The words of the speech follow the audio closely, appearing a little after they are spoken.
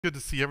Good to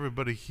see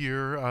everybody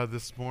here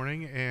this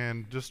morning,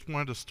 and just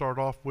wanted to start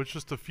off with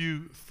just a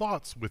few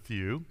thoughts with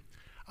you.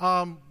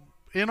 Um,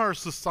 in our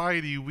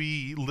society,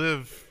 we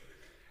live,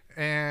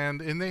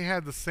 and they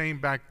had the same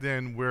back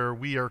then, where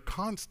we are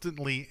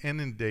constantly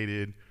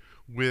inundated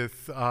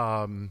with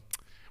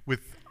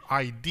with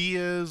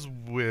ideas,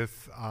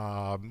 with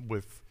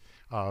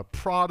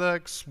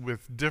products,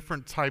 with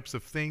different types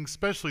of things.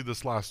 Especially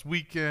this last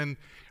weekend.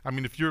 I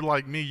mean, if you're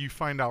like me, you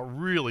find out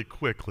really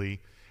quickly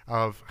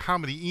of how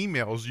many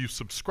emails you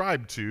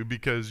subscribe to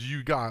because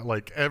you got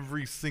like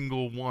every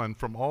single one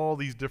from all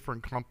these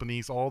different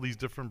companies, all these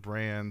different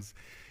brands,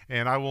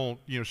 and I won't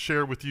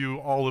share with you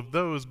all of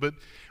those, but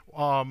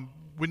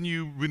when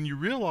you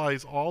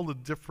realize all the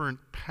different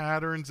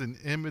patterns and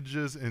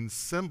images and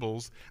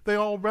symbols, they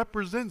all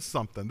represent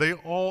something. They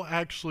all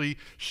actually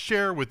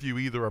share with you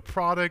either a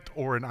product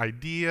or an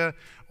idea,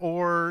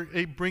 or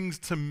it brings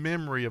to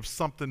memory of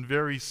something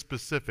very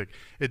specific.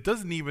 It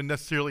doesn't even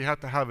necessarily have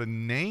to have a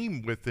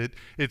name with it.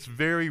 It's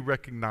very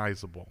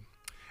recognizable.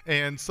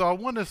 And so I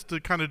want us to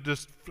kind of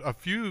just a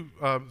few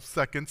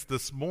seconds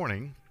this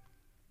morning,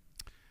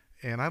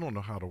 and I don't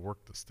know how to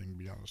work this thing, to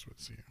be honest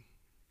with you.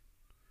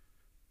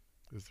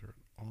 Is there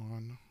an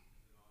on?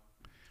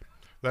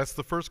 That's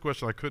the first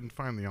question. I couldn't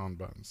find the on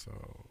button, so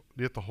do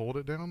you have to hold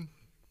it down?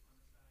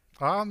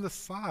 On the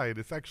side,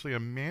 it's actually a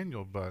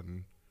manual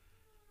button.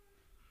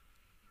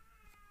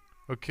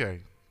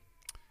 Okay.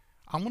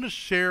 I want to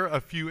share a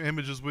few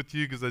images with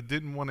you because I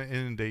didn't want to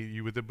inundate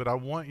you with it, but I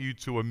want you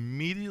to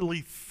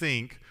immediately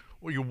think,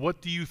 well,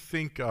 what do you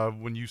think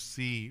of when you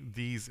see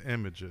these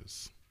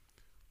images?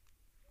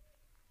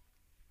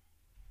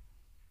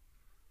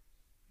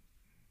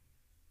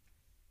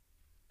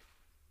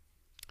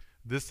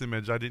 This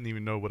image, I didn't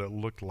even know what it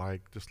looked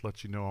like. Just to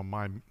let you know on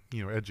my,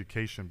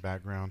 education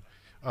background.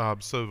 I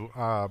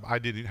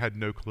didn't had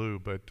no clue,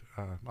 but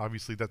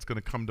obviously that's going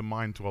to come to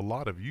mind to a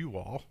lot of you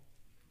all.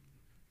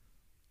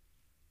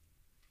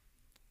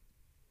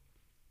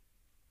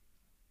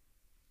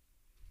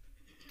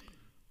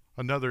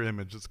 Another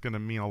image that's going to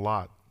mean a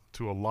lot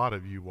to a lot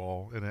of you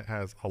all, and it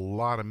has a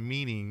lot of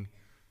meaning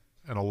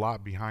and a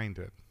lot behind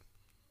it.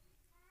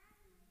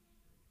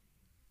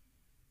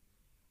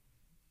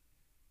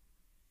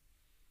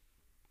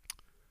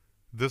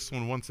 This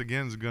one, once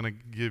again, is going to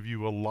give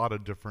you a lot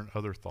of different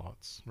other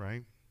thoughts,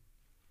 right?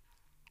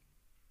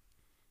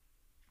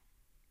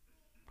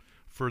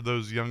 For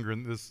those younger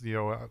in this,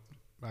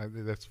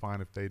 that's fine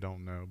if they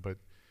don't know. But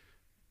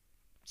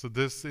so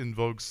this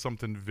invokes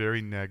something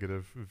very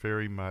negative,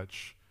 very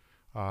much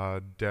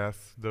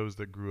death, those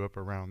that grew up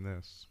around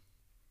this.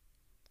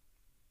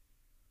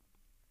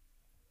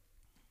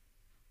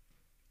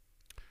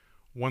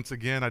 Once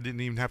again, I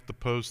didn't even have to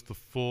post the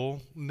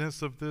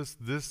fullness of this.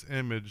 This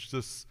image,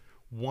 this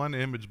one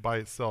image by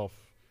itself,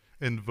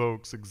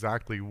 invokes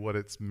exactly what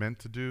it's meant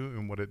to do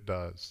and what it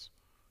does.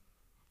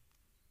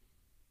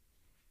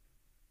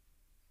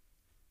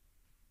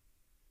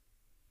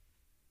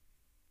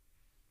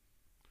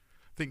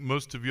 I think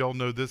most of y'all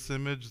know this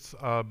image,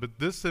 but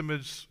this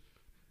image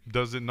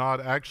does it not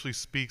actually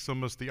speaks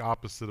almost the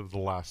opposite of the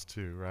last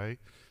two, right?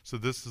 So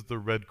this is the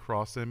Red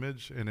Cross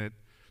image, and it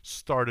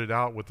started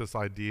out with this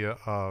idea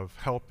of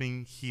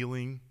helping,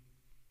 healing.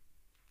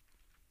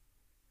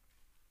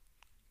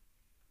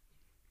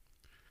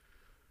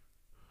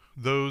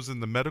 Those in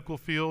the medical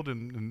field,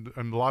 and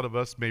a lot of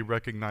us may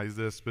recognize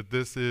this, but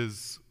this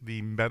is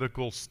the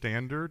medical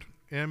standard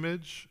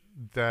image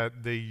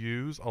that they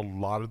use a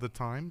lot of the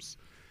times.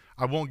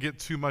 I won't get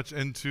too much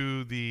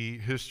into the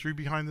history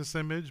behind this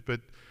image, but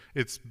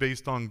it's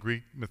based on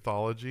Greek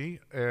mythology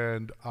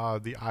and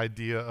the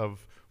idea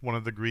of one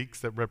of the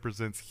Greeks that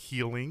represents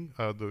healing,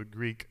 the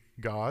Greek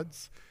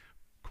gods,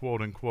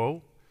 quote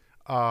unquote.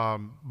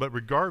 But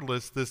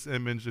regardless, this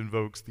image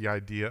invokes the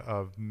idea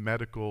of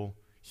medical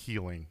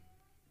healing.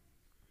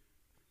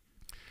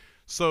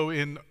 So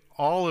in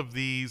all of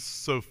these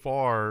so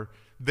far,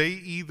 they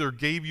either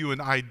gave you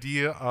an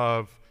idea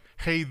of,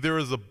 hey, there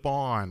is a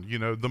bond,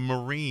 the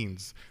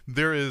Marines,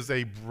 there is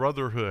a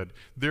brotherhood,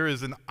 there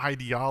is an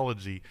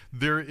ideology,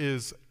 there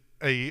is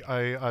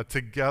a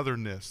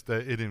togetherness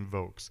that it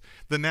invokes.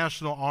 The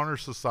National Honor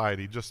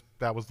Society, just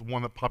that was the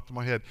one that popped in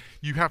my head.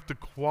 You have to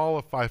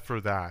qualify for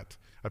that,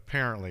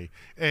 apparently.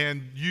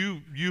 And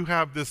you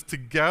have this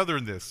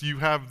togetherness, you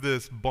have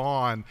this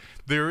bond,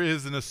 there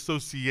is an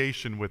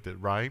association with it,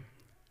 right?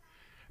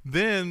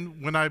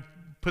 Then when I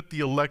put the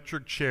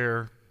electric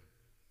chair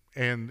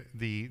and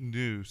the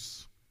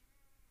noose,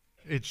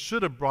 it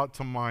should have brought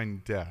to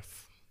mind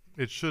death.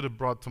 It should have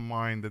brought to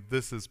mind that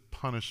this is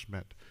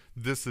punishment.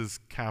 This is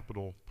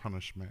capital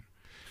punishment.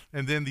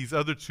 And then these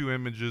other two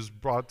images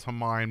brought to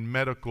mind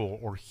medical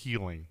or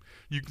healing.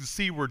 You can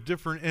see where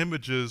different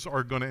images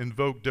are going to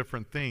invoke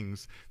different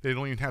things. They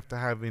don't even have to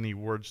have any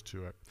words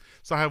to it.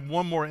 So I have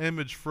one more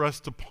image for us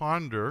to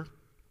ponder,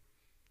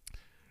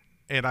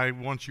 and I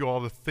want you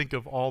all to think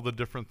of all the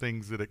different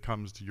things that it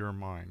comes to your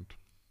mind.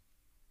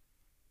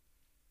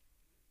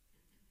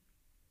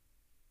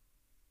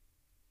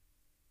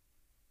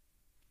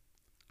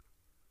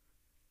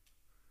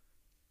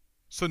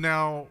 So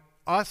now,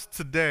 us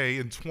today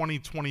in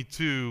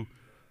 2022,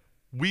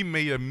 we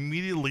may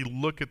immediately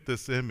look at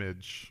this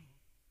image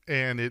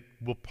and it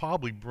will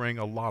probably bring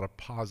a lot of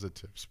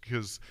positives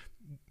because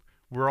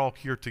we're all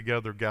here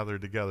together,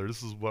 gathered together.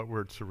 This is what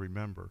we're to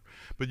remember.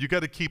 But you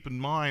got to keep in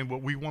mind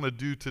what we want to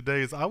do today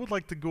is I would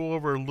like to go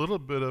over a little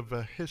bit of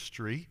a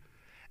history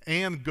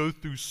and go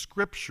through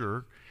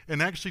scripture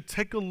and actually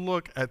take a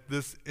look at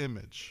this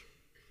image.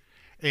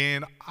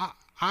 And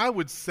I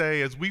would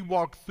say as we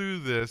walk through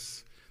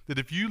this, that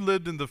if you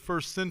lived in the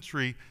first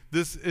century,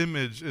 this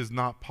image is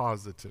not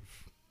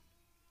positive.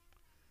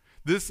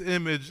 This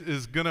image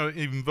is going to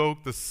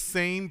invoke the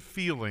same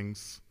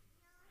feelings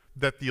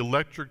that the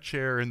electric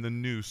chair and the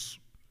noose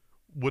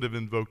would have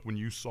invoked when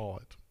you saw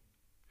it.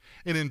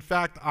 And in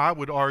fact, I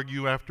would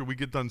argue after we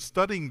get done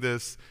studying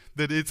this,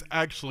 that it's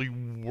actually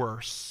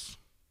worse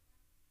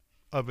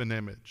of an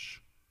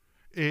image.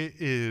 It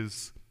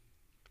is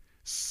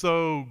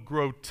so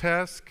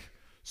grotesque,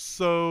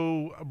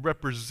 so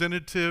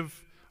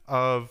representative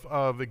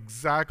of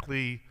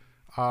exactly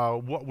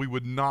what we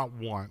would not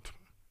want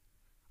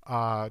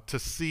to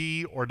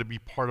see or to be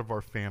part of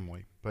our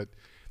family. But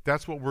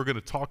that's what we're going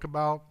to talk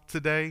about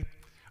today.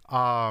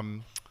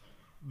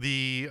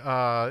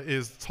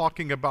 Is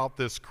talking about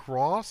this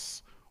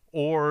cross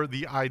or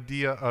the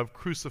idea of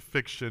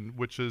crucifixion,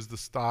 which is the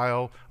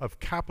style of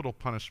capital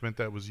punishment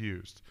that was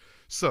used.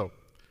 So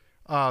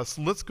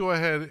let's go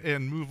ahead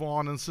and move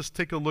on and let's just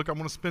take a look. I'm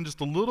going to spend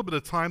just a little bit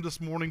of time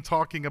this morning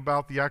talking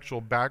about the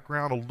actual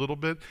background a little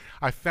bit.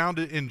 I found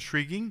it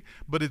intriguing,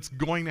 but it's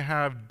going to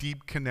have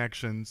deep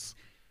connections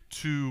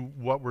to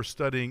what we're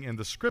studying in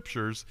the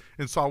scriptures,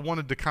 and so I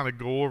wanted to kind of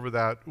go over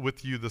that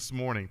with you this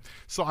morning.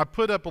 So I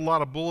put up a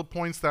lot of bullet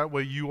points, that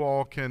way you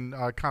all can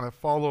kind of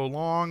follow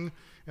along,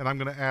 and I'm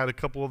going to add a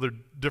couple other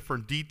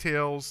different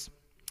details.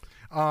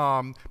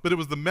 But it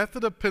was the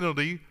method of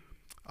penalty,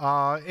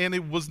 and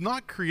it was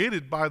not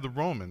created by the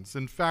Romans.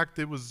 In fact,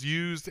 it was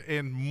used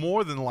and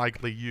more than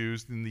likely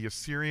used in the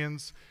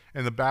Assyrians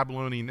and the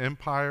Babylonian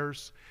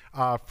empires.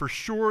 For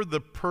sure, the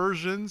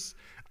Persians,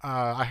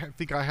 I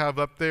think I have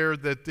up there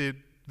that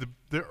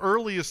the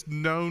earliest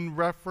known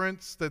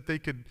reference that they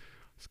could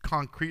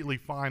concretely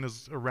find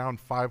is around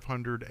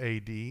 500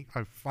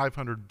 AD,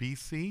 500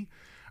 BC,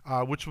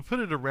 which would put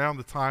it around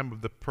the time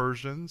of the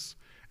Persians.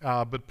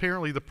 But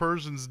apparently the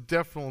Persians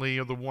definitely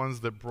are the ones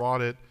that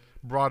brought it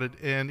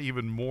in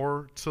even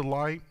more to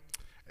light.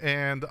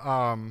 And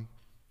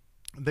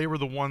they were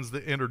the ones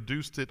that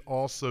introduced it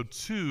also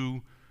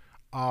to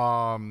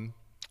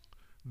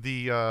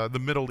the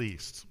Middle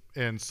East.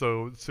 And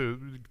so to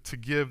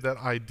give that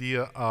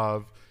idea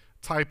of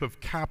type of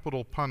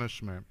capital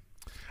punishment.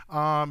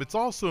 It's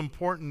also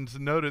important to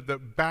note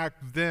that back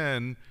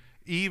then,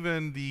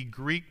 even the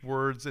Greek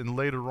words and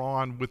later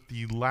on with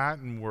the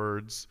Latin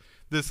words,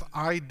 this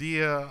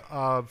idea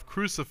of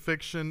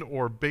crucifixion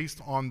or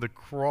based on the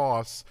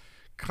cross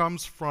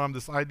comes from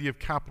this idea of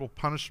capital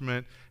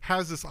punishment,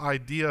 has this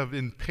idea of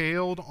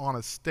impaled on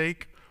a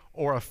stake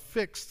or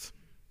affixed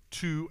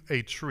to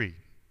a tree.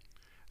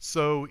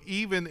 So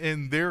even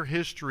in their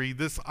history,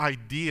 this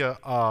idea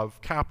of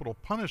capital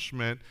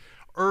punishment,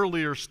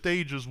 earlier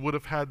stages would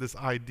have had this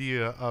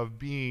idea of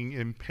being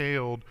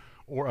impaled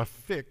or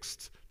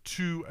affixed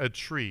to a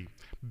tree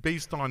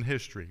based on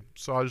history.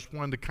 So I just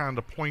wanted to kind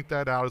of point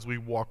that out as we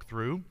walk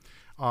through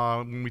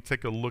when we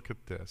take a look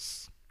at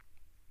this.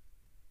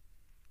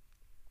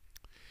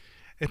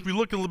 If we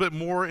look a little bit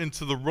more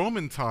into the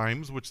Roman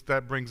times, which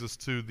that brings us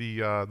to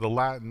the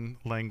Latin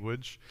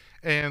language,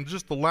 and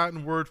just the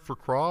Latin word for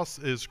cross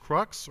is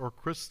crux or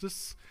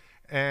Christus,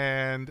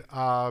 and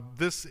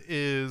this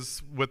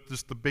is what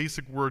just the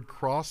basic word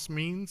cross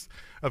means.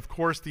 Of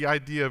course, the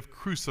idea of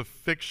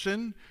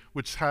crucifixion,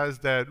 which has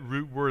that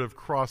root word of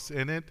cross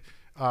in it,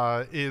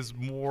 is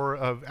more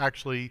of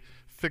actually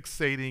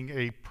fixating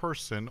a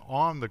person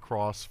on the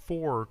cross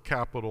for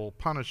capital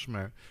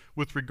punishment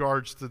with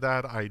regards to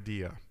that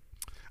idea.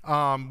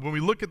 When we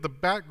look at the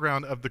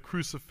background of the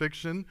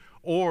crucifixion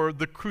or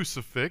the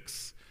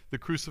crucifix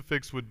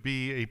would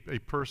be a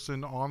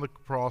person on the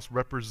cross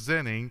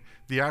representing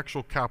the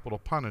actual capital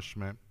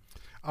punishment.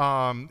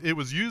 It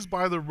was used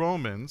by the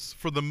Romans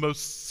for the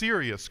most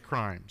serious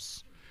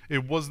crimes.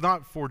 It was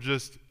not for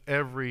just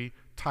every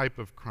type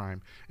of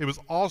crime. It was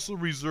also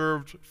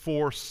reserved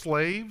for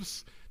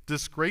slaves,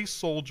 disgraced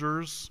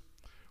soldiers,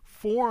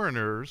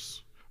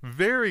 foreigners,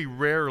 very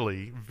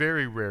rarely,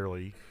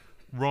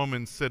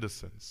 Roman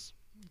citizens.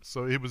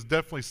 So it was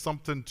definitely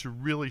something to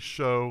really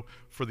show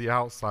for the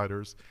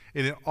outsiders.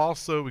 And it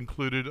also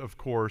included, of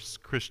course,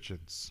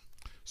 Christians.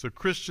 So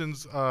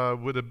Christians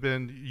would have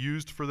been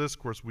used for this.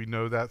 Of course, we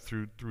know that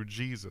through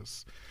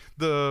Jesus.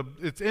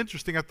 It's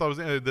interesting, I thought,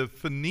 the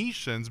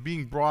Phoenicians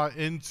being brought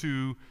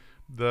into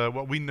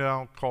what we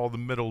now call the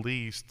Middle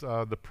East,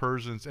 the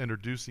Persians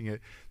introducing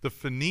it. The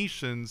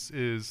Phoenicians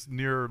is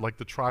near like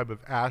the tribe of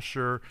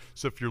Asher.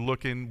 So if you're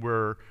looking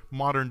where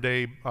modern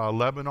day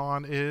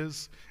Lebanon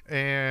is,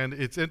 and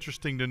it's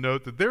interesting to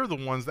note that they're the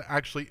ones that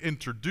actually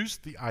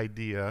introduced the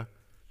idea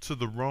to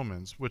the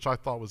Romans, which I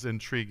thought was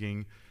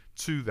intriguing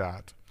to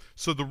that.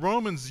 So the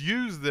Romans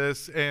used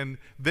this, and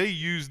they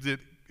used it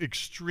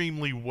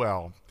extremely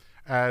well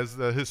as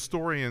the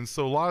historians.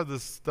 So a lot of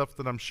this stuff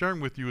that I'm sharing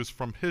with you is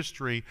from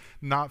history,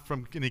 not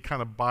from any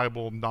kind of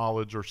Bible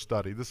knowledge or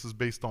study. This is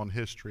based on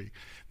history.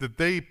 That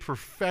they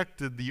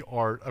perfected the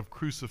art of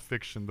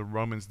crucifixion, the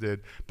Romans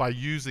did, by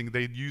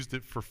they used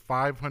it for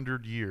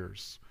 500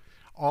 years,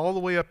 all the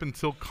way up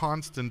until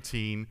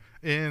Constantine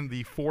in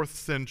the 4th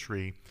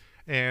century.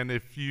 And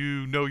if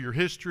you know your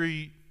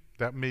history,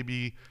 that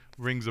maybe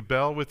rings a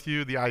bell with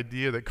you, the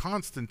idea that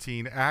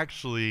Constantine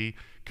actually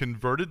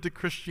converted to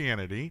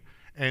Christianity,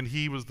 and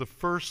he was the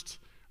first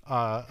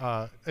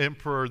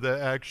emperor that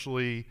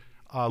actually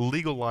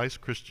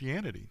legalized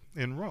Christianity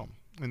in Rome,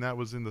 and that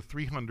was in the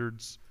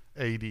 300s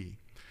AD.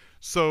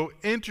 So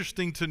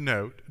interesting to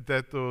note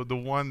that the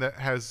one that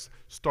has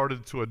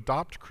started to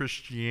adopt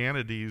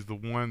Christianity is the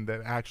one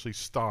that actually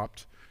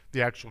stopped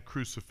the actual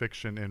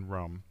crucifixion in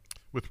Rome,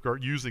 with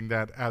regard using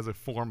that as a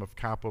form of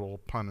capital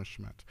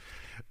punishment.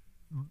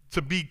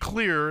 To be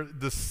clear,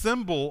 the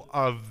symbol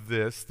of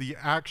this, the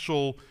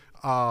actual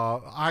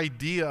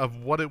idea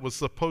of what it was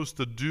supposed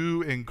to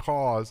do and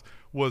cause,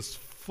 was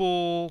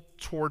full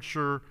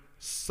torture,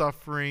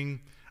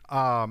 suffering.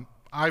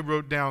 I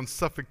wrote down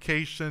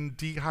suffocation,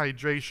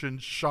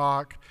 dehydration,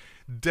 shock.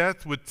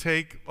 Death would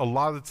take a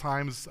lot of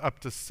times up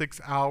to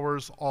 6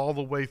 hours, all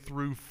the way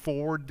through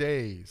 4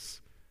 days.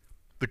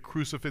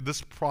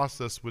 This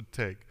process would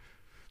take.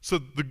 So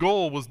the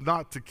goal was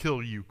not to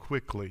kill you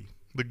quickly.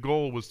 The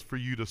goal was for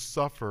you to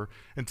suffer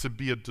and to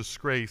be a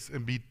disgrace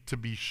and to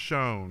be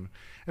shown.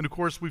 And of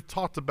course, we've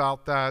talked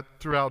about that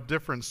throughout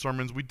different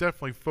sermons. We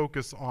definitely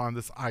focus on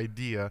this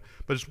idea,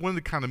 but I just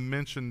wanted to kind of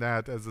mention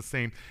that as the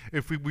same.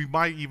 If we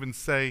might even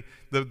say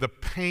the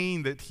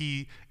pain that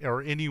he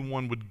or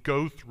anyone would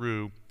go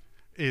through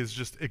is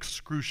just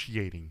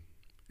excruciating.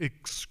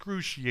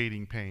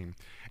 Excruciating pain.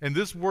 And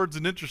this word's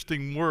an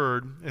interesting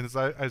word, and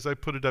as I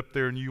put it up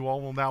there, and you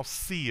all will now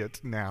see it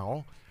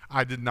now.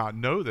 I did not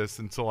know this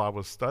until I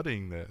was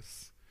studying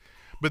this.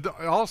 But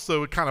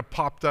also, it kind of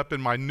popped up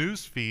in my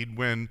news feed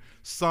when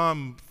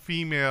some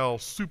female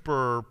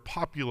super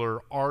popular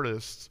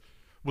artist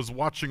was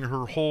watching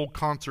her whole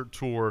concert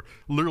tour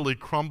literally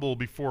crumble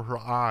before her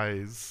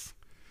eyes.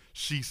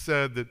 She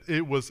said that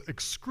it was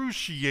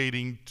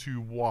excruciating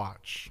to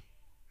watch.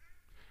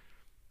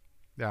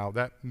 Now,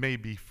 that may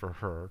be for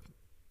her,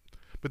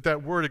 but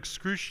that word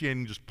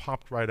excruciating just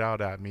popped right out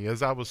at me.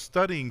 As I was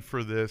studying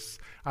for this,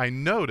 I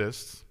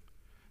noticed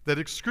that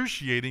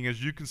excruciating,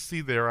 as you can see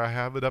there, I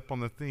have it up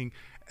on the thing,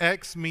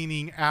 X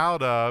meaning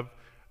out of,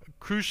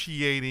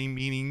 cruciating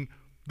meaning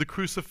the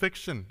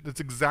crucifixion.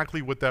 That's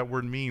exactly what that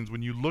word means.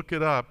 When you look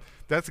it up,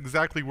 that's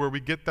exactly where we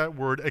get that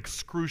word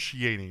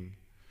excruciating.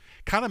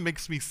 Kind of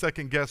makes me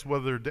second guess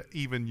whether to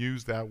even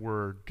use that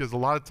word, because a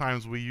lot of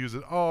times we use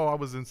it, oh, I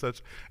was in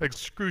such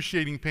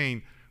excruciating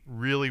pain.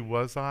 Really,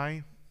 was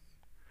I?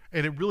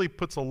 And it really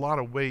puts a lot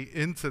of weight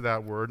into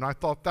that word, and I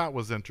thought that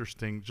was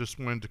interesting. Just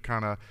wanted to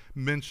kind of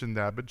mention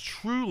that. But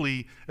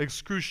truly,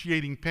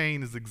 excruciating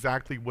pain is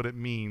exactly what it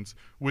means,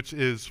 which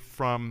is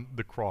from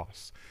the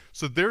cross.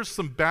 So there's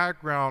some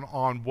background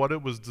on what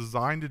it was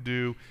designed to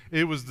do.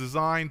 It was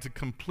designed to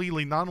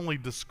completely not only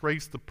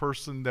disgrace the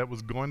person that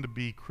was going to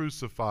be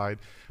crucified,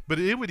 but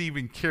it would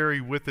even carry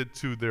with it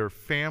to their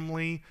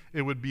family.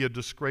 It would be a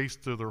disgrace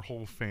to their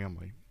whole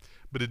family.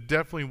 But it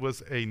definitely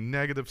was a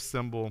negative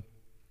symbol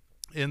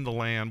in the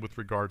land with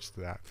regards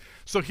to that.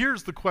 So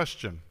here's the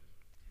question.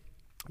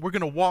 We're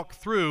going to walk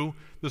through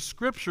the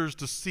scriptures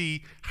to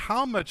see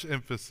how much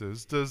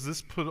emphasis does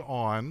this put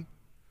on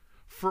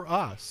for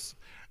us.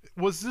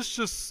 Was this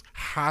just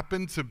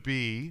happen to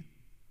be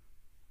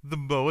the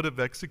mode of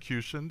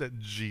execution that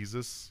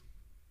Jesus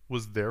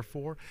was there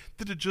for?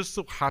 Did it just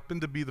so happen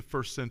to be the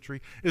first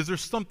century? Is there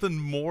something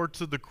more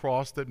to the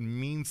cross that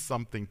means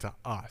something to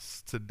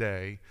us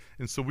today?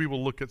 And so we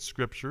will look at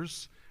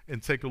scriptures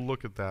and take a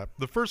look at that.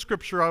 The first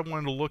scripture I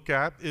wanted to look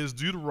at is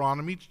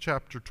Deuteronomy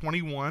chapter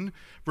 21,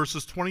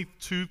 verses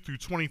 22 through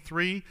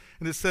 23.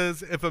 And it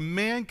says, if a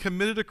man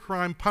committed a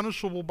crime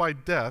punishable by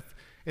death,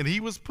 and he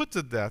was put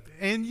to death,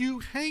 and you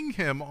hang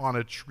him on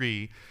a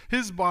tree,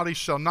 his body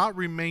shall not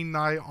remain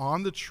nigh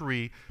on the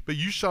tree, but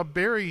you shall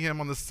bury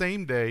him on the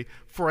same day,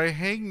 for a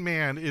hanged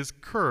man is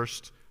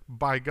cursed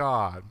by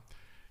God.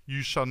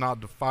 You shall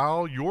not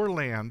defile your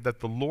land that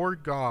the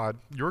Lord God,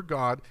 your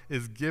God,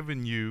 is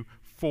given you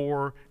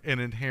for an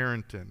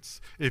inheritance.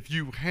 If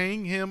you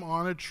hang him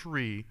on a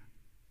tree,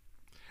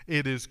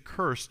 it is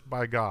cursed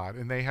by God.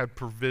 And they had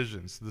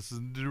provisions. This is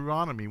in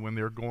Deuteronomy when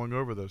they're going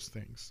over those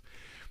things.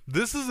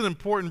 This is an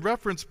important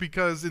reference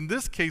because in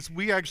this case,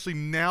 we actually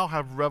now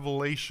have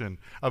revelation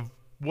of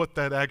what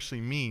that actually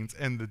means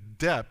and the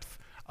depth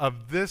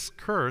of this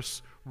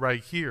curse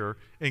right here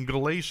in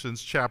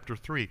Galatians chapter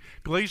 3.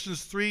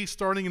 Galatians 3,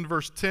 starting in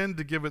verse 10,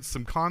 to give it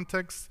some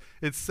context,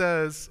 it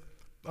says,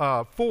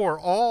 for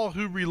all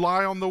who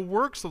rely on the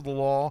works of the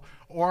law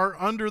are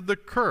under the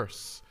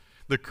curse.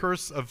 the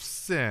curse of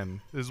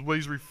sin is what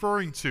he's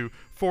referring to.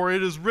 For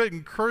it is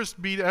written,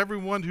 cursed be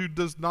everyone who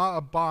does not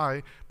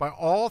abide by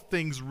all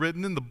things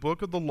written in the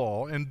book of the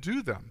law and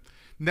do them.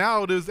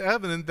 Now it is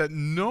evident that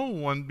no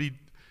one be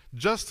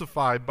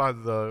justified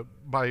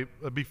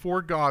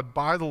before God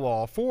by the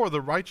law, for the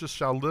righteous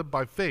shall live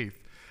by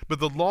faith. But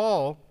the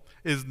law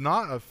is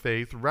not of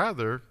faith,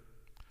 rather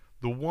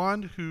the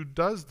one who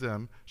does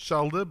them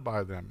shall live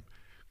by them.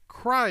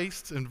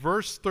 Christ, in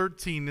verse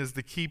 13 is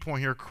the key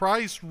point here,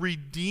 Christ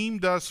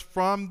redeemed us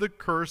from the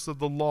curse of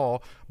the law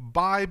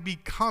by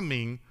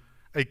becoming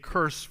a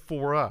curse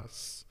for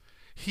us.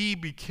 He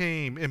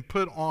became and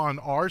put on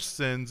our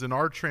sins and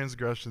our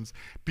transgressions,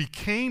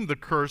 became the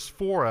curse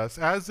for us,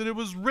 as it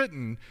was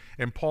written,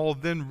 and Paul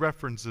then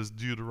references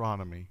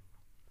Deuteronomy.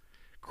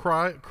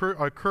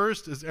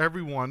 Cursed is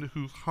everyone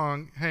who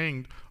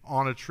hanged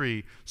on a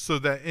tree, so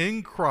that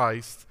in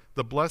Christ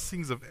the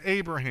blessings of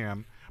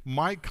Abraham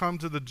might come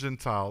to the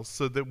Gentiles,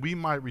 so that we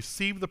might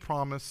receive the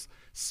promised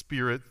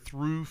Spirit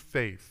through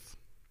faith.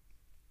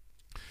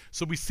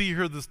 So we see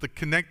here the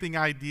connecting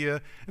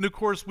idea. And of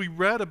course, we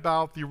read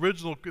about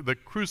the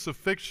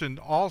crucifixion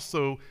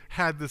also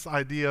had this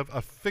idea of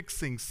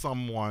affixing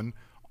someone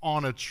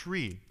on a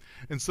tree.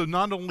 And so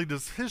not only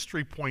does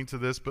history point to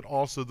this, but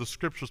also the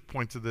scriptures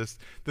point to this,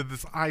 that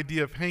this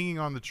idea of hanging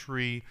on the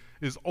tree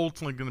is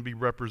ultimately going to be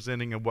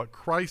representing of what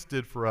Christ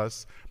did for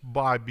us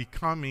by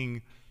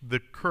becoming the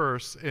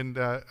curse and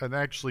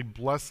actually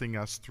blessing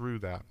us through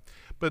that.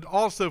 But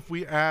also, if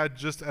we add,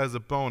 just as a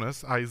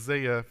bonus,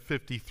 Isaiah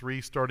 53,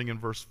 starting in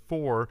verse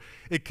 4,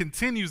 it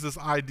continues this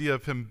idea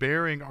of him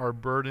bearing our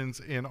burdens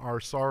and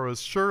our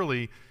sorrows.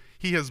 Surely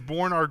he has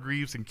borne our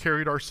griefs and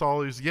carried our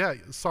sorrows,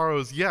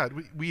 yet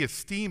we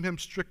esteem him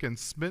stricken,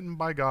 smitten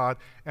by God,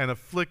 and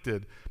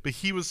afflicted. But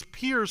he was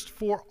pierced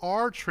for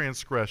our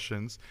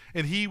transgressions,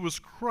 and he was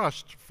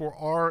crushed for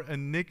our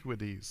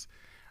iniquities.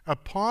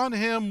 Upon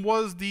him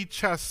was the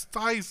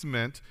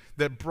chastisement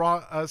that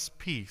brought us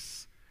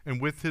peace,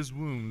 and with his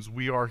wounds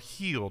we are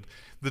healed.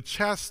 The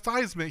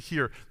chastisement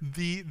here,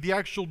 the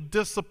actual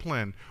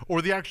discipline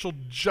or the actual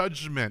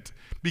judgment,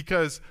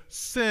 because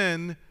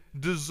sin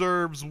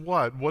deserves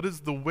what? What is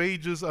the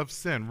wages of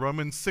sin?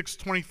 Romans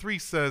 6:23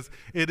 says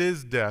it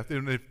is death.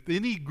 And if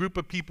any group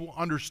of people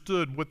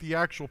understood what the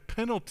actual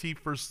penalty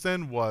for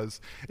sin was,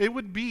 it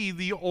would be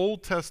the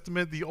Old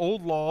Testament, the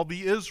Old Law,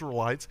 the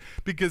Israelites,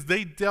 because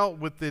they dealt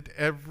with it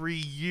every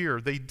year.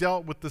 They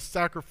dealt with the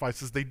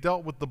sacrifices. They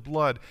dealt with the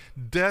blood.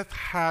 Death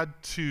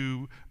had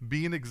to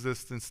be in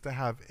existence to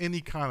have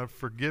any kind of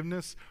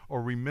forgiveness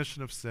or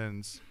remission of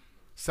sins.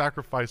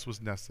 Sacrifice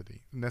was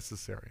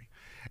necessary.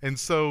 And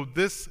so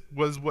this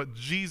was what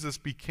Jesus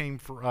became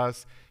for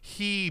us.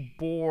 He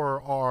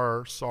bore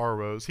our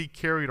sorrows. He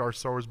carried our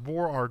sorrows,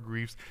 bore our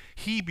griefs.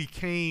 He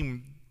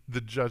became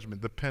the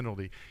judgment, the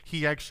penalty.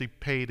 He actually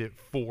paid it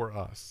for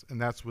us. And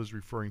that's what he's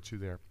referring to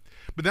there.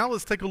 But now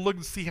let's take a look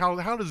and see how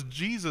does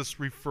Jesus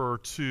refer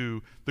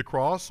to the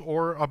cross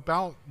or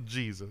about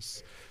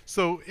Jesus.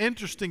 So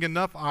interesting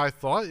enough, I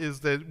thought, is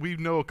that we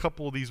know a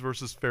couple of these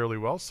verses fairly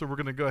well. So we're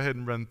going to go ahead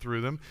and run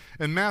through them.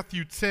 In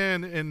Matthew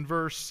 10 in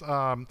verse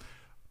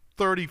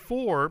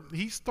 34,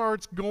 he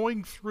starts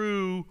going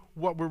through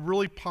what were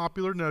really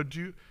popular. No,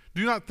 do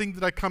not think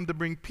that I come to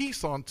bring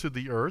peace onto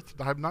the earth.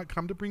 I have not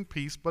come to bring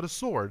peace, but a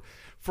sword.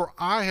 For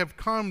I have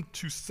come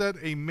to set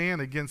a man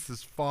against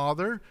his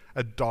father,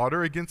 a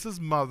daughter against his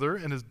mother,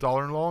 and his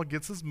daughter-in-law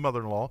against his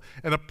mother-in-law,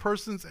 and a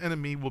person's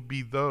enemy will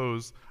be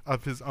those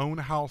of his own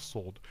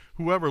household.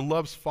 Whoever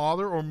loves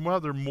father or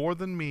mother more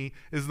than me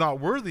is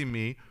not worthy of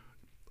me,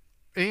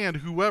 and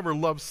whoever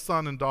loves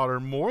son and daughter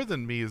more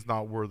than me is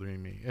not worthy of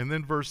me. And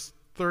then verse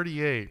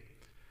 38,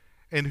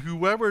 and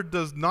whoever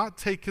does not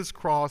take his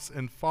cross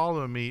and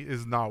follow me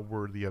is not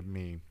worthy of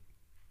me.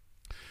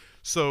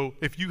 So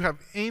if you have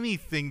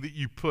anything that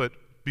you put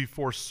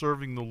before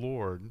serving the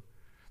Lord,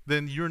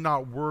 then you're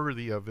not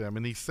worthy of him.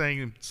 And he's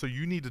saying, so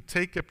you need to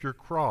take up your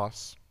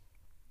cross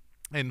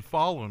and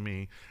follow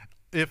me.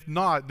 If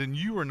not, then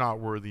you are not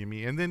worthy of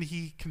me. And then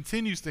he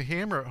continues to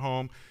hammer it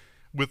home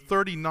with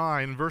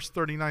 39, verse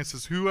 39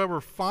 says,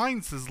 whoever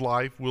finds his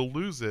life will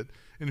lose it,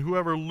 and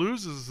whoever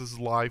loses his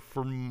life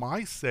for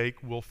my sake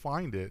will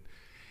find it.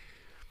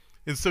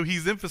 And so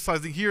he's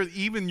emphasizing here,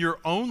 even your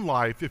own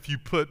life, if you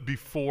put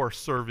before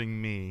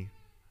serving me,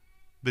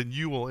 then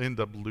you will end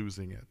up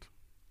losing it.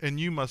 And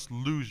you must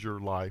lose your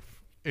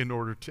life in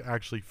order to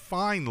actually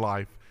find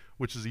life,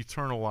 which is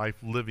eternal life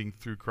living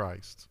through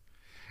Christ.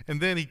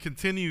 And then he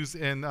continues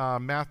in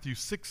Matthew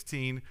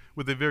 16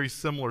 with a very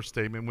similar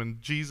statement when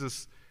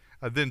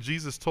Then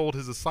Jesus told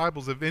his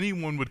disciples, if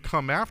anyone would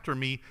come after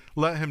me,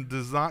 let him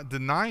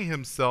deny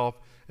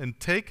himself and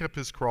take up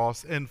his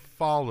cross and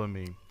follow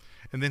me.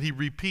 And then he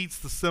repeats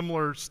the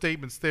similar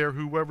statements there.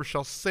 Whoever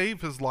shall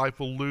save his life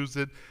will lose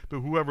it, but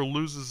whoever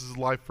loses his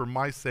life for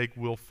my sake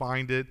will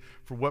find it.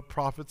 For what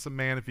profits a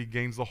man if he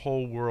gains the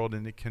whole world?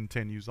 And it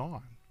continues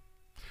on.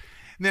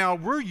 Now,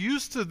 we're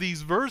used to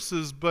these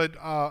verses, but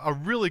a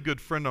really good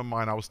friend of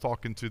mine I was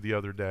talking to the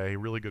other day, a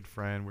really good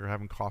friend, we were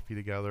having coffee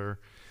together,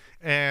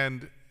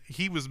 and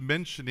he was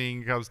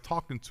mentioning, I was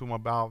talking to him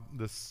about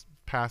this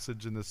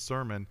passage in this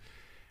sermon,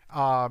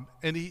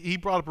 and he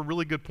brought up a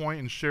really good point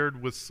and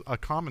shared with a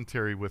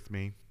commentary with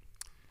me.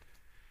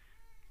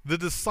 The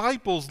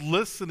disciples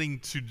listening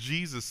to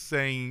Jesus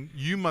saying,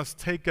 "You must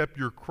take up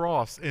your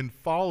cross and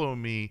follow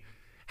me,"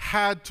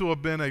 had to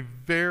have been a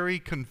very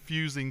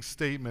confusing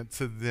statement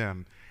to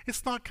them.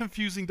 It's not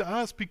confusing to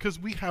us because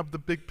we have the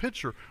big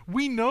picture.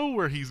 We know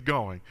where he's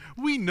going.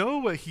 We know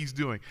what he's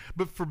doing.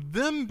 But for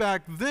them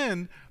back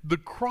then, the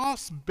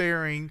cross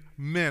bearing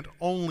meant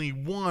only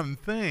one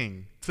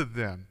thing to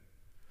them.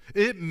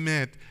 It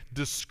meant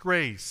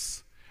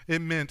disgrace.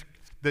 It meant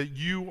that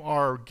you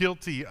are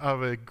guilty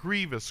of a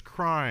grievous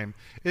crime.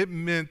 It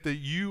meant that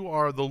you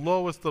are the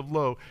lowest of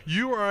low.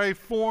 You are a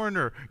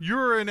foreigner.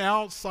 You're an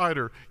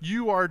outsider.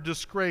 You are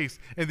disgraced.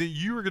 And that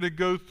you are going to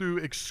go through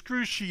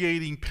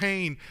excruciating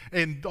pain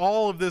and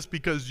all of this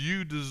because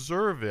you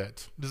deserve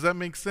it. Does that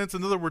make sense?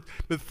 In other words,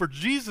 but for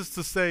Jesus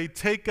to say,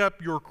 take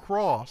up your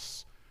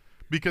cross,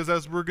 because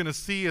as we're going to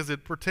see as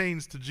it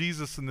pertains to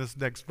Jesus in this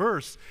next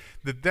verse,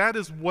 that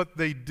is what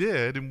they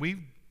did, and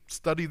we've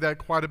study that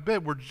quite a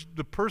bit, where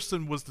the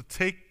person was to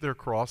take their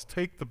cross,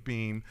 take the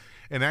beam,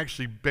 and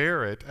actually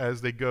bear it as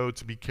they go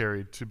to be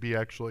carried, to be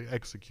actually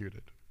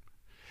executed.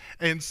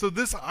 And so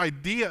this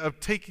idea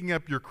of taking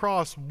up your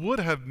cross would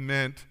have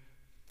meant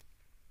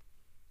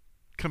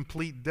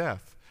complete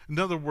death. In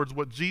other words,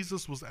 what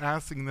Jesus was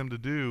asking them to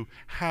do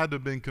had to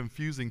have been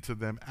confusing to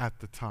them at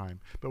the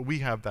time. But we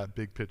have that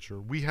big picture.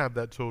 We have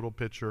that total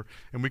picture,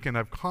 and we can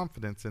have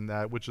confidence in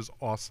that, which is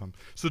awesome.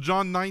 So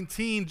John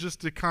 19, just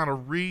to kind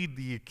of read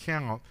the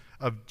account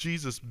of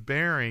Jesus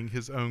bearing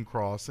his own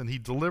cross, and he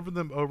delivered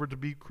them over to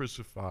be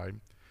crucified.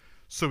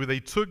 So they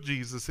took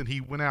Jesus, and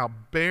he went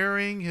out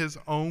bearing his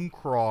own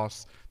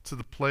cross to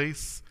the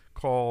place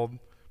called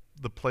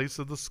the place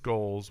of the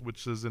skulls,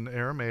 which is in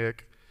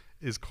Aramaic,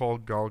 is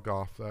called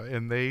Golgotha,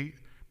 and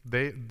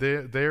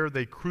there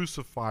they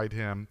crucified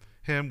him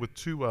with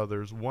two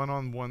others, one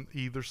on one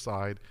either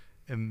side,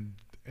 and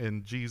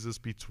Jesus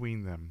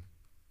between them.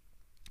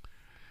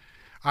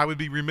 I would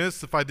be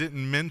remiss if I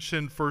didn't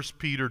mention 1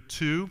 Peter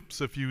 2.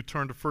 So if you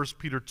turn to 1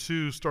 Peter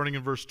 2, starting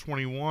in verse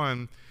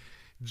 21,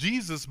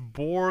 Jesus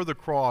bore the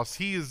cross.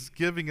 He is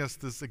giving us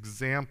this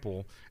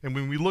example, and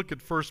when we look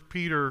at 1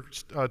 Peter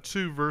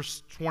 2,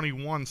 verse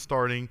 21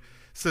 starting,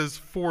 says,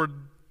 "For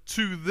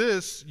to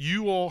this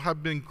you all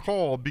have been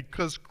called,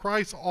 because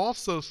Christ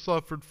also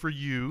suffered for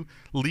you,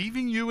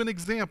 leaving you an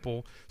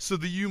example, so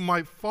that you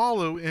might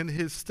follow in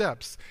his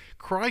steps."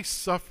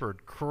 Christ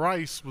suffered.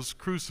 Christ was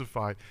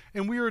crucified,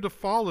 and we are to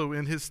follow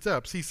in his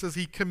steps. He says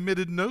he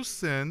committed no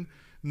sin,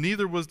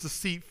 neither was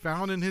deceit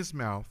found in his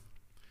mouth.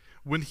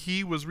 When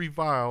he was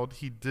reviled,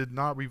 he did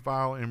not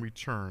revile in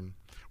return.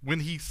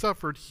 When he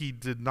suffered, he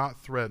did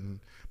not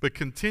threaten, but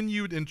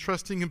continued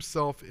entrusting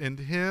himself in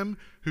him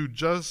who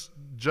judges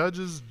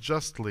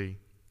justly.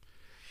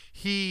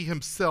 He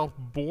himself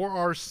bore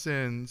our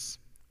sins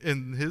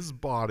in his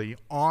body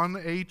on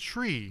a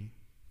tree,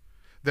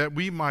 that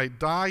we might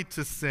die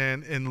to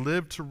sin and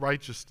live to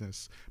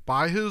righteousness.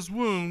 By his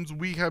wounds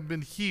we have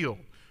been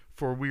healed,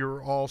 for we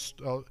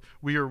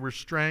are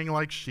straying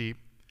like sheep,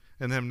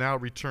 and have now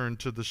returned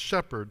to the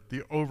shepherd,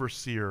 the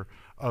overseer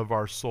of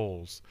our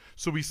souls.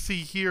 So we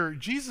see here,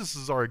 Jesus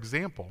is our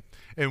example,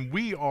 and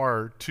we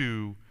are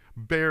to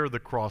bear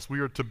the cross. We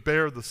are to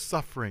bear the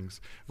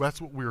sufferings.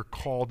 That's what we are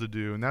called to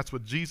do, and that's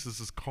what Jesus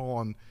is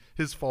calling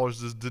his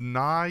followers, is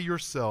deny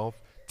yourself,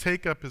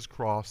 take up his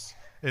cross,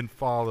 and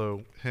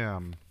follow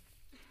him.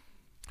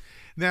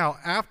 Now,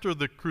 after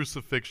the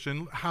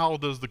crucifixion, how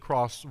does the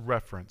cross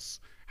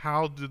reference?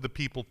 How do the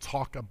people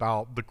talk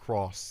about the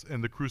cross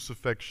and the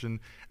crucifixion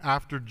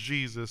after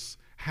Jesus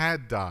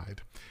had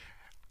died?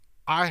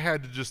 I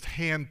had to just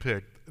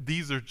handpick.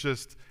 These are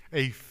just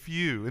a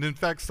few. And in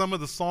fact, some of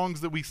the songs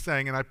that we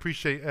sang, and I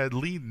appreciate Ed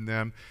leading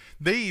them,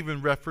 they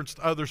even referenced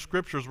other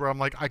scriptures where I'm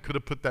like, I could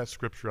have put that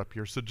scripture up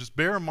here. So just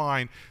bear in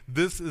mind,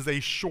 this is a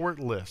short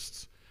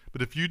list.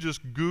 But if you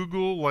just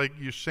Google, like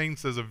Shane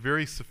says, a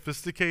very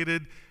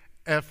sophisticated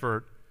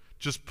effort,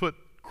 just put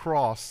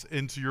cross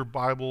into your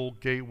Bible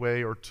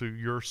gateway or to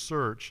your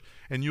search,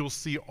 and you'll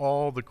see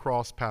all the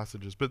cross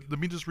passages. But let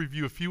me just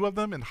review a few of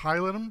them and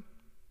highlight them.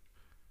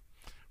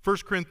 1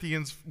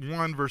 Corinthians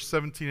 1, verse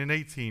 17 and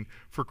 18,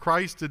 "For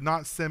Christ did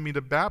not send me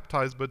to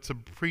baptize, but to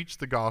preach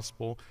the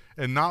gospel,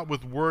 and not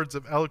with words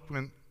of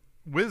eloquent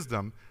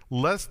wisdom,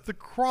 lest the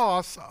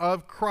cross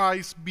of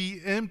Christ be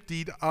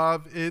emptied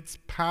of its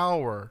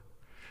power."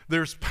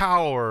 There's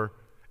power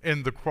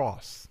in the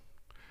cross.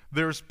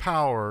 There's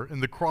power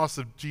in the cross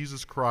of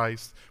Jesus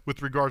Christ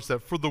with regards to that.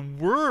 "For the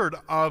word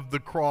of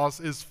the cross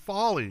is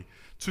folly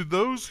to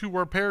those who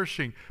are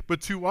perishing,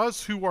 but to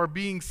us who are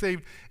being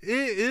saved. It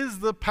is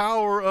the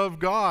power of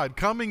God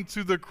coming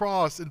to the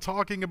cross and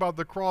talking about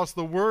the cross.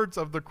 The words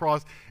of the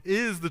cross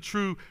is the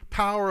true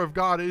power of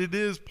God. It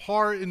is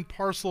part and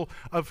parcel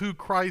of who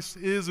Christ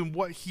is and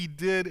what he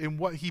did and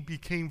what he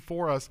became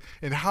for us,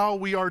 and how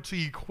we are to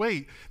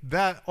equate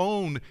that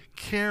own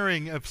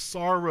carrying of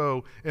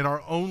sorrow in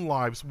our own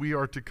lives. We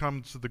are to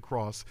come to the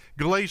cross.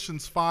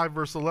 Galatians 5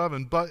 verse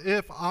 11, but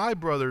if I,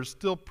 brothers,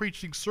 still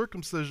preaching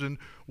circumcision,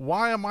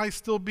 why am I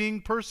still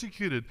being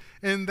persecuted?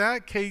 In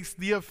that case,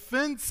 the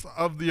offense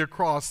of the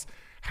cross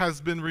has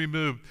been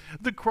removed.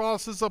 The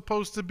cross is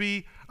supposed to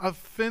be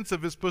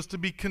offensive. It's supposed to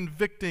be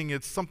convicting.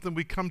 It's something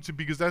we come to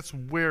because that's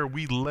where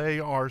we lay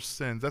our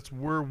sins. That's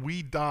where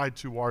we died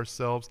to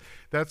ourselves.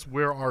 That's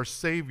where our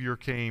Savior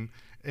came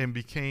and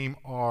became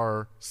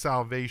our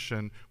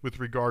salvation with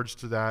regards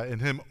to that, and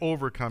him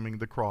overcoming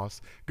the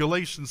cross.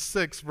 Galatians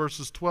 6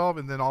 verses 12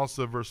 and then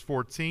also verse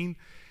 14.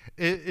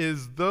 It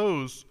is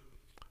those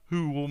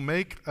who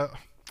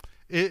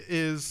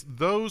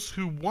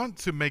want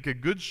to make a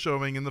good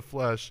showing in the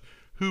flesh,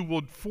 who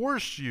will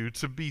force you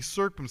to be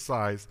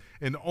circumcised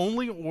in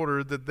only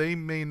order that they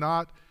may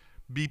not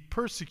be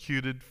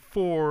persecuted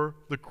for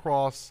the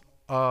cross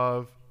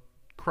of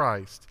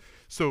Christ.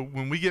 So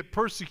when we get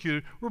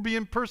persecuted, we're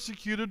being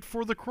persecuted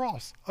for the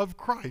cross of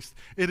Christ.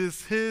 It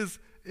is his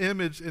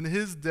image and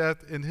his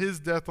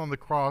death on the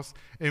cross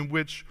in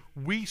which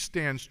we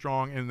stand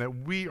strong and that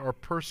we are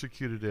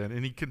persecuted in.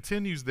 And he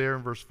continues there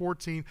in verse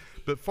 14,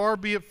 but far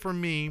be it from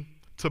me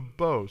to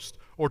boast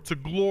or to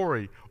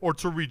glory or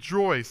to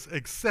rejoice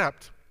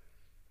except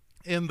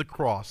in the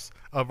cross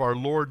of our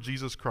Lord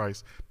Jesus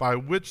Christ, by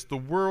which the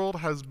world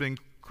has been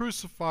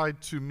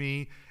crucified to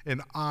me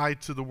and I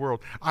to the world.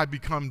 I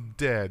become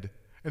dead.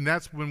 And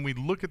that's when we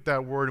look at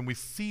that word and we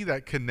see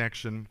that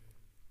connection.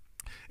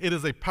 It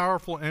is a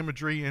powerful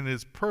imagery, and it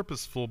is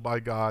purposeful by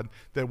God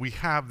that we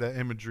have that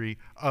imagery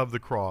of the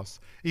cross.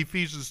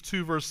 Ephesians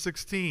 2 verse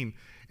 16,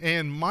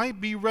 and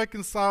might be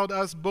reconciled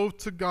us both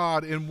to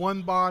God in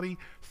one body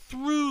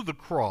through the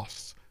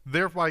cross,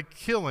 thereby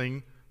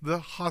killing the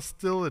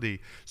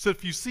hostility. So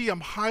if you see,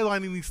 I'm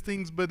highlighting these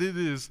things, but it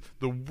is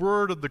the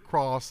word of the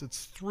cross.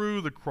 It's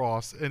through the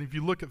cross. And if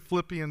you look at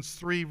Philippians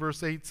 3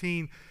 verse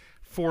 18,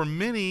 for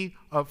many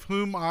of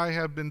whom I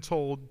have been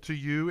told to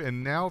you,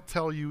 and now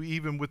tell you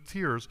even with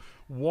tears,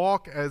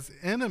 walk as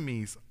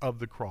enemies of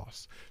the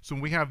cross. So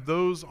when we have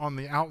those on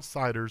the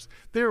outsiders,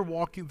 they're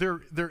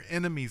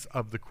enemies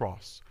of the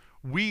cross.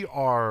 We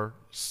are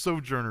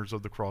sojourners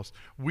of the cross.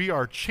 We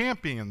are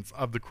champions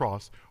of the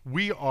cross.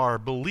 We are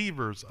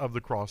believers of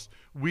the cross.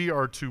 We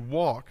are to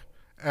walk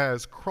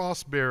as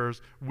cross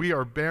bearers. We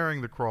are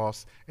bearing the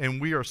cross, and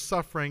we are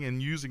suffering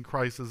and using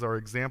Christ as our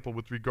example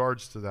with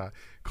regards to that.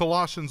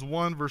 Colossians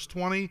 1 verse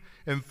 20,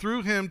 and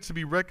through him to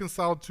be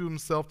reconciled to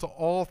himself to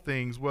all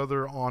things,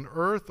 whether on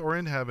earth or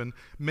in heaven,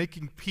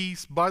 making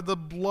peace by the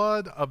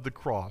blood of the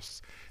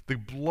cross. The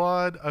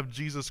blood of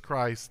Jesus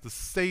Christ, the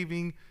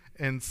saving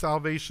and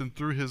salvation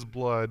through his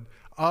blood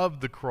of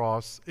the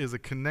cross is a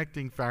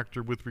connecting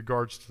factor with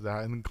regards to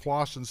that. And in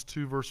Colossians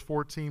 2 verse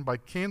 14, by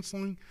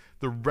canceling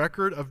the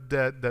record of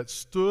debt that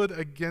stood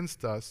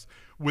against us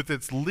with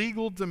its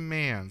legal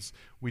demands,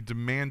 we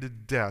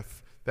demanded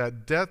death.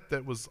 That death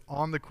that was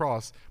on the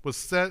cross was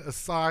set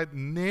aside,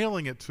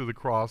 nailing it to the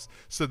cross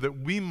so that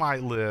we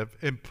might live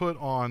and put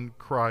on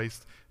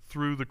Christ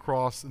through the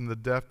cross and the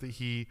death that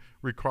he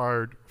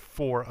required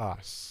for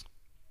us.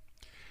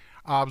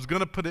 I was going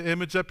to put an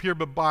image up here,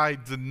 but by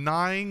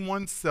denying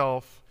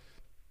oneself,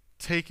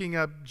 taking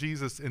up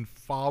Jesus and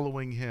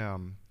following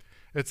him,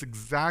 it's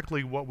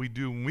exactly what we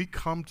do when we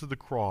come to the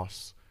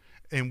cross,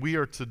 and we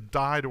are to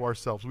die to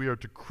ourselves. We are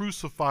to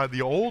crucify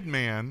the old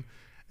man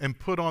and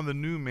put on the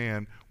new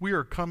man. We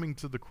are coming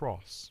to the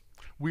cross.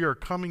 We are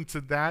coming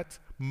to that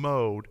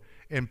mode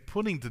and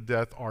putting to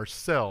death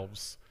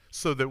ourselves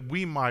so that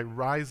we might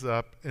rise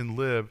up and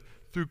live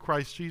through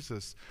Christ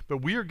Jesus.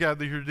 But we are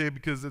gathered here today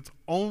because it's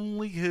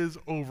only his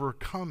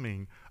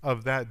overcoming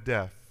of that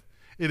death.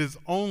 It is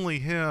only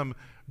him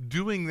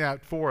doing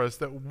that for us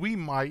that we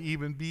might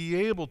even be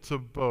able to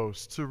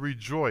boast, to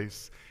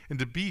rejoice, and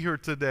to be here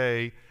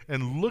today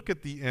and look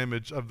at the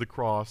image of the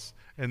cross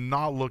and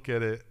not look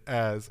at it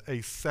as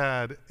a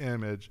sad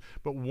image,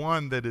 but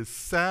one that is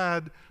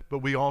sad, but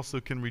we also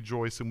can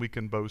rejoice and we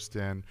can boast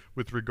in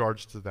with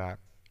regards to that.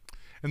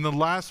 And the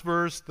last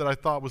verse that I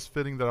thought was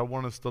fitting that I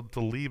want us to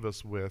leave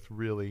us with,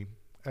 really,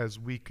 as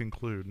we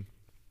conclude,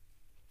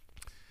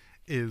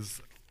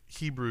 is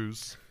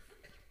Hebrews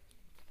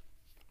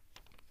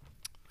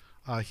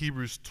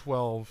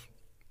 12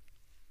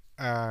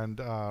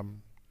 and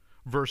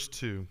verse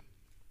 2.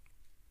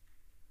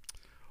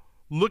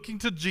 Looking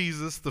to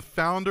Jesus, the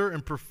founder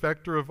and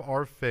perfecter of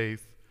our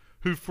faith,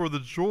 who for the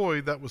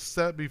joy that was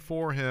set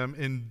before him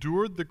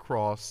endured the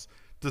cross,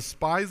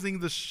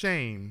 despising the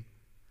shame,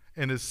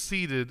 and is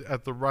seated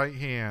at the right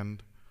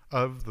hand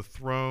of the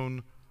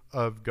throne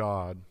of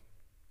God.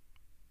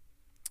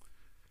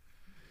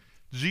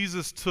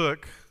 Jesus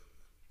took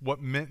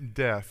what meant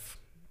death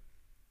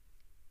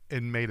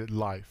and made it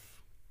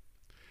life.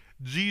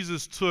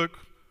 Jesus took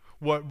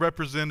what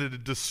represented a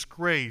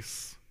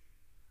disgrace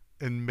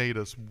and made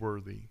us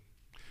worthy.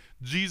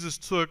 Jesus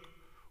took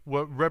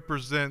what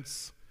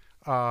represents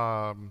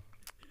a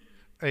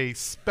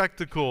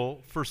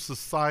spectacle for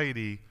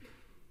society.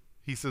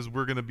 He says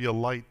we're going to be a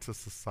light to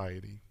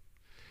society.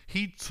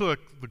 He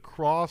took the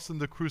cross and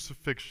the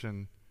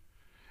crucifixion,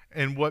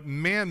 and what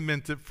man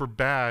meant it for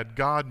bad,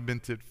 God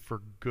meant it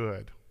for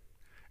good.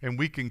 And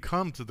we can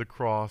come to the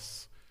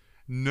cross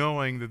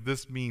knowing that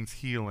this means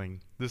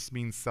healing, this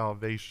means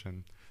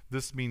salvation,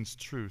 this means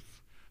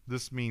truth,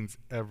 this means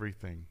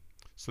everything.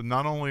 So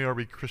not only are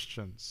we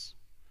Christians,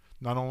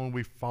 not only are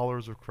we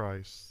followers of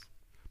Christ,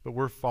 but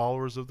we're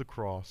followers of the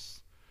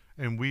cross,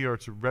 and we are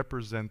to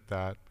represent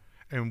that,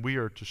 and we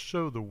are to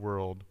show the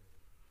world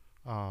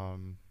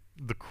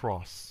the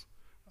cross.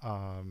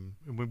 And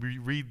when we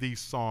read these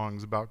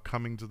songs about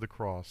coming to the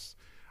cross,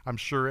 I'm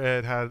sure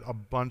Ed had a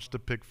bunch to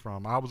pick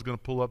from. I was going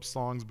to pull up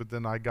songs, but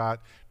then I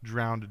got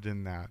drowned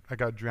in that. I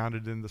got drowned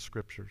in the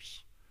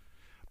scriptures.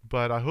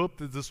 But I hope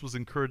that this was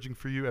encouraging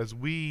for you as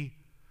we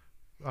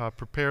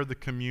prepare the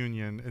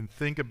communion and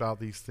think about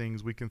these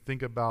things. We can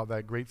think about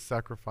that great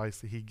sacrifice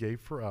that he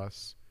gave for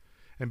us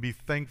and be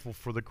thankful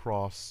for the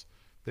cross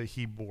that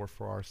he bore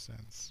for our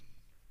sins.